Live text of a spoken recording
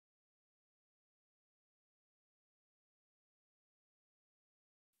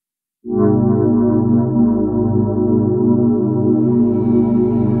And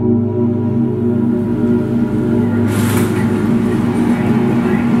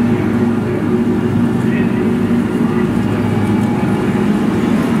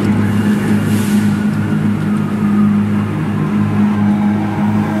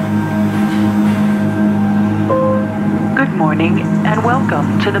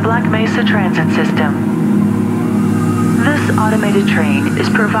welcome to the Black Mesa Transit System. This automated train is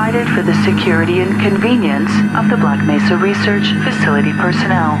provided for the security and convenience of the Black Mesa Research Facility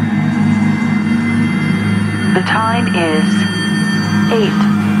personnel. The time is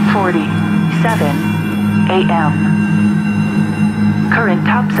 8:47 a.m. Current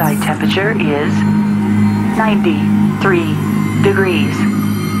topside temperature is 93 degrees,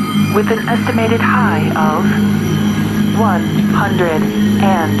 with an estimated high of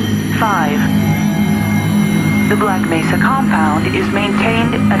 105. The Black Mesa compound is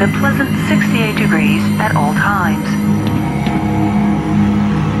maintained at a pleasant 68 degrees at all times.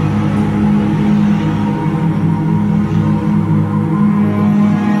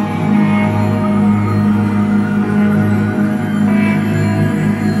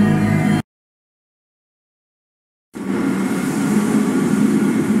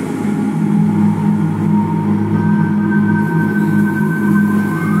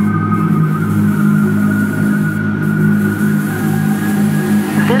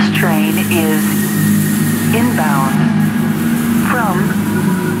 Is inbound from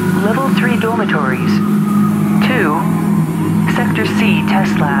Level 3 dormitories to Sector C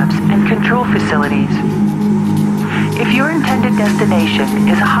test labs and control facilities. If your intended destination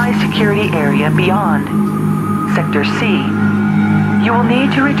is a high security area beyond Sector C, you will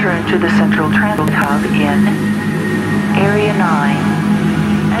need to return to the Central Transit Hub in Area 9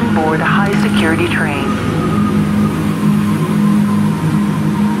 and board a high security train.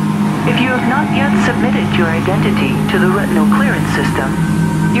 If you have not yet submitted your identity to the retinal clearance system,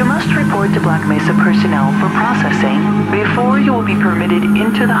 you must report to Black Mesa personnel for processing before you will be permitted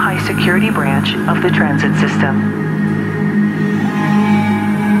into the high security branch of the transit system.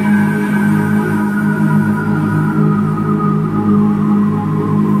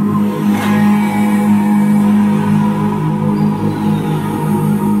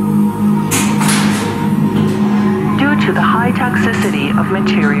 To the high toxicity of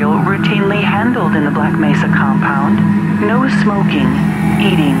material routinely handled in the Black Mesa compound, no smoking,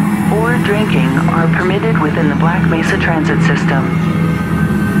 eating, or drinking are permitted within the Black Mesa transit system.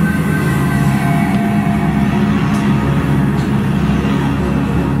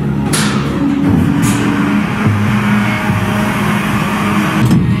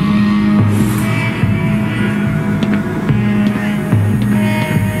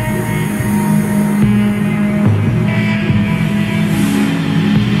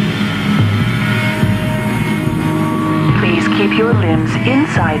 Keep your limbs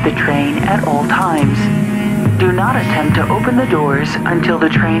inside the train at all times. Do not attempt to open the doors until the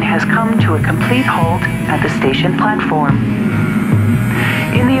train has come to a complete halt at the station platform.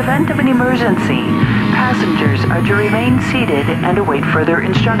 In the event of an emergency, passengers are to remain seated and await further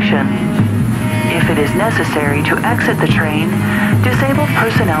instruction. If it is necessary to exit the train, disabled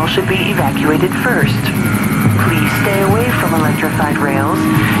personnel should be evacuated first. Please stay away from electrified rails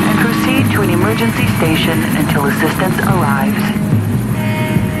and proceed to an emergency station until assistance arrives.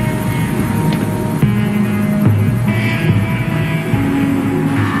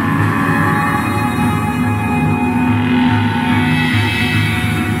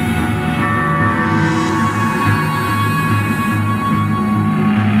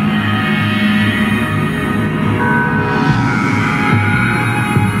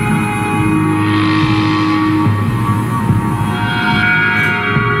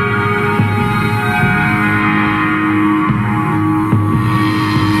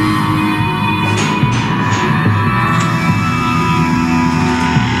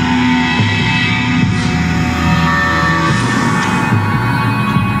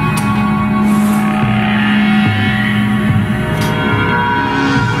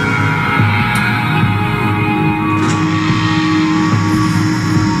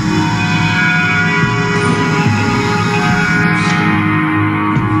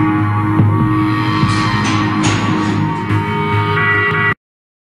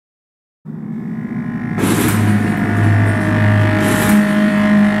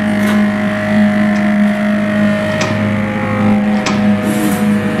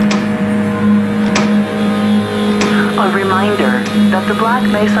 The Black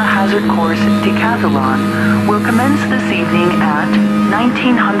Mesa Hazard Course Decathlon will commence this evening at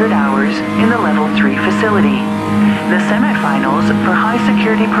 1900 hours in the Level 3 facility. The semifinals for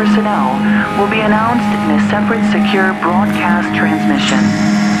high-security personnel will be announced in a separate secure broadcast transmission.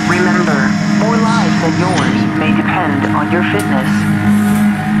 Remember, more lives than yours may depend on your fitness.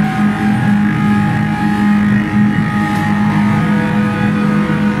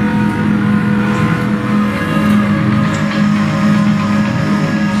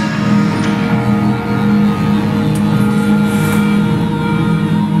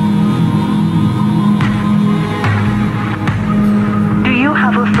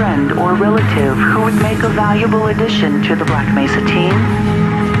 Or relative who would make a valuable addition to the Black Mesa team?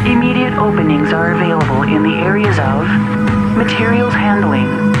 Immediate openings are available in the areas of materials handling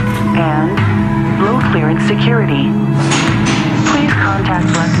and low clearance security. Please contact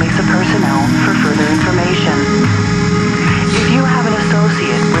Black Mesa personnel for further information. If you have an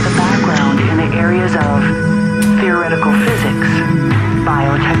associate with a background in the areas of theoretical physics,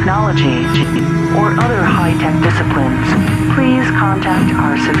 biotechnology, or other high-tech disciplines, please contact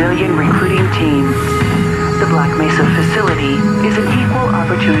our civilian recruiting team. The Black Mesa facility is an equal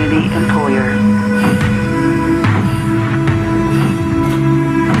opportunity employer.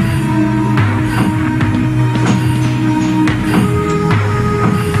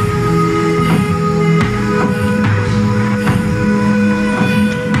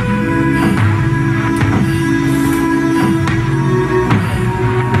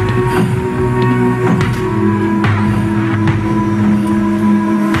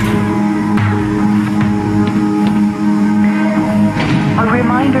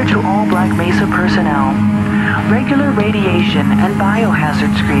 Personnel. Regular radiation and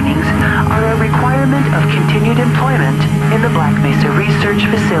biohazard screenings are a requirement of continued employment in the Black Mesa Research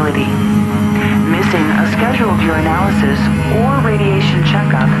Facility. Missing a scheduled urinalysis or radiation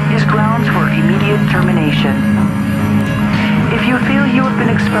checkup is grounds for immediate termination. If you feel you have been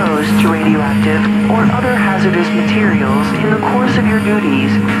exposed to radioactive or other hazardous materials in the course of your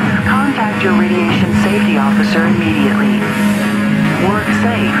duties, contact your radiation safety officer immediately. Work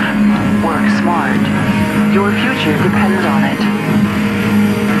safe. Work smart. Your future depends on it.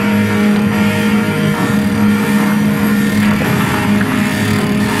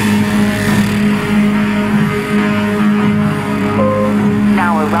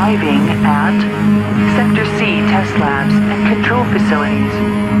 Now arriving at Sector C test labs and control facilities.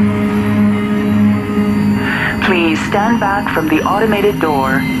 Please stand back from the automated door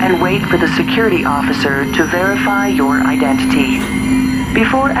and wait for the security officer to verify your identity.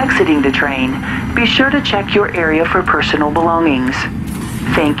 Before exiting the train, be sure to check your area for personal belongings.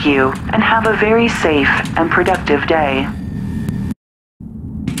 Thank you, and have a very safe and productive day.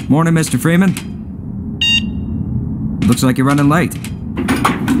 Morning, Mr. Freeman. Looks like you're running late.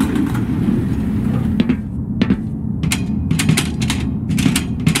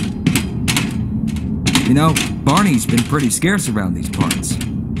 You know, Barney's been pretty scarce around these parts.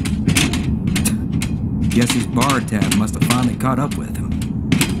 Guess his bar tab must have finally caught up with him.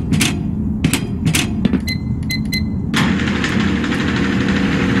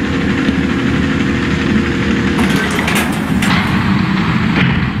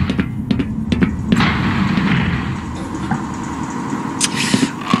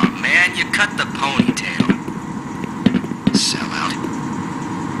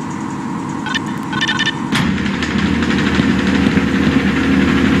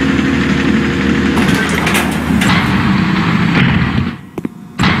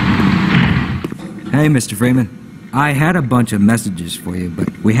 Hey, Mr. Freeman. I had a bunch of messages for you, but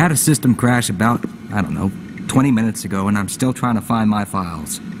we had a system crash about, I don't know, 20 minutes ago, and I'm still trying to find my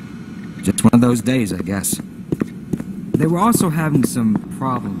files. Just one of those days, I guess. They were also having some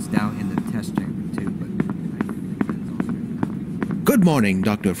problems down in the test chamber, too, but... Good morning,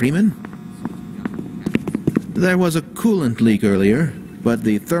 Dr. Freeman. There was a coolant leak earlier, but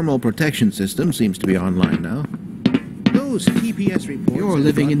the thermal protection system seems to be online now. Those TPS reports... You're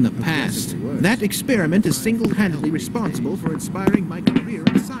living in the past. That experiment is single-handedly responsible for inspiring my career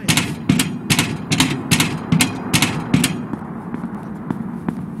in science.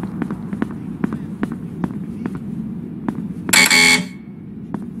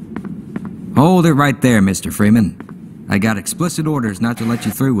 Hold it right there, Mr. Freeman. I got explicit orders not to let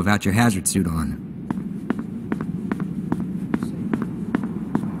you through without your hazard suit on.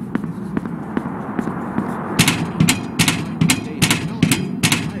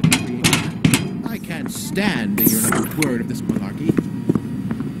 Stand to hear another word of this malarkey.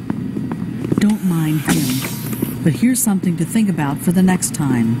 Don't mind him, but here's something to think about for the next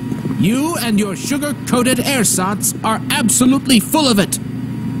time. You and your sugar-coated ersatz are absolutely full of it.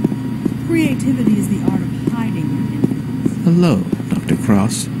 Creativity is the art of hiding your influence. Hello, Dr.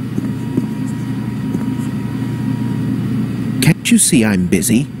 Cross. Can't you see I'm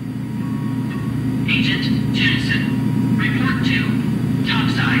busy? Agent Jennison, report to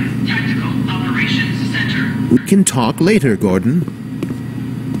Topside Tactical Operations Center. We can talk later, Gordon.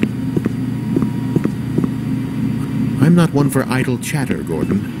 I'm not one for idle chatter,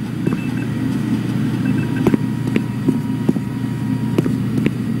 Gordon.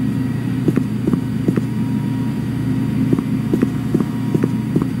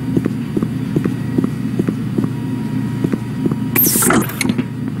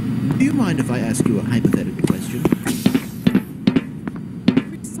 Do you mind if I ask you a hypothetical question?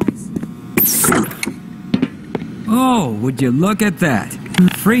 Oh, would you look at that?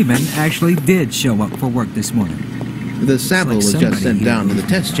 Freeman actually did show up for work this morning. The sample was somebody just sent here down to the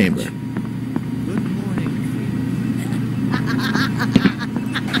test chamber.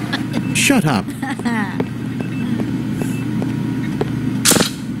 Shut up.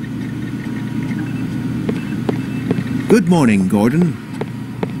 Good morning, Gordon.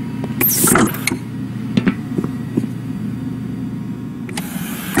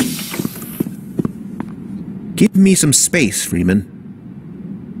 Give me some space, Freeman.